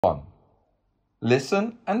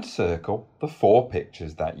Listen and circle the 4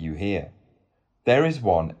 pictures that you hear. There is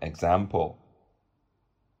one example.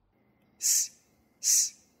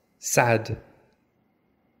 Sad.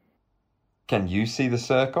 Can you see the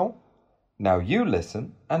circle? Now you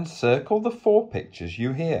listen and circle the 4 pictures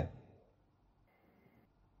you hear.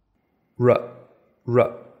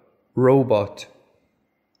 Robot.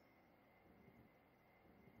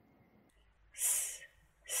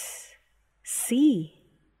 See.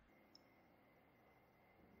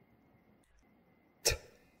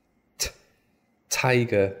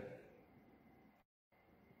 Tiger.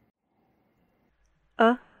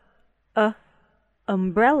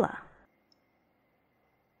 Umbrella.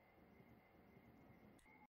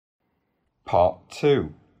 Part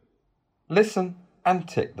 2. Listen and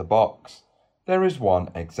tick the box. There is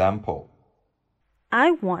one example.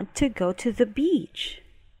 I want to go to the beach.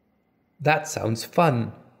 That sounds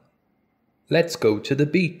fun. Let's go to the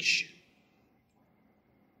beach.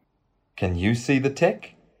 Can you see the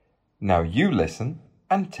tick? Now you listen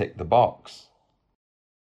and tick the box.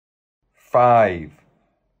 5.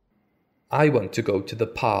 I want to go to the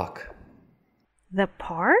park. The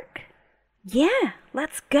park? Yeah,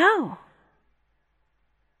 let's go.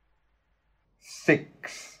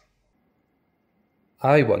 6.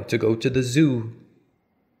 I want to go to the zoo.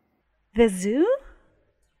 The zoo?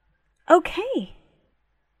 Okay.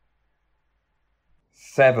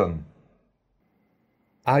 7.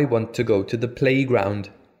 I want to go to the playground.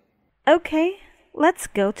 Okay, let's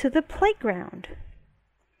go to the playground.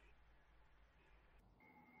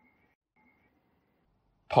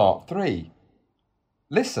 Part 3.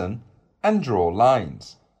 Listen and draw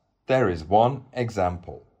lines. There is one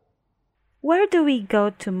example. Where do we go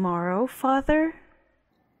tomorrow, Father?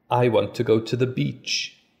 I want to go to the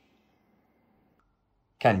beach.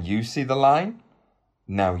 Can you see the line?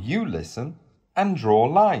 Now you listen and draw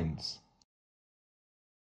lines.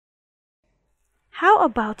 How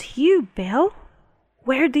about you, Bill?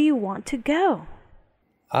 Where do you want to go?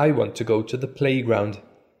 I want to go to the playground.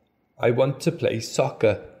 I want to play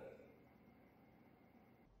soccer.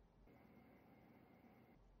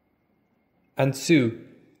 And Sue,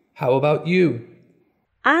 how about you?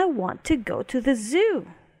 I want to go to the zoo.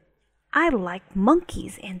 I like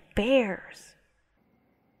monkeys and bears.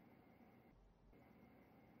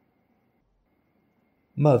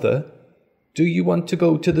 Mother, do you want to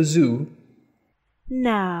go to the zoo?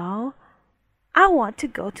 No, I want to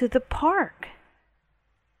go to the park.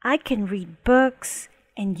 I can read books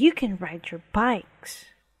and you can ride your bikes.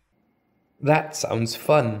 That sounds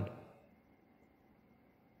fun.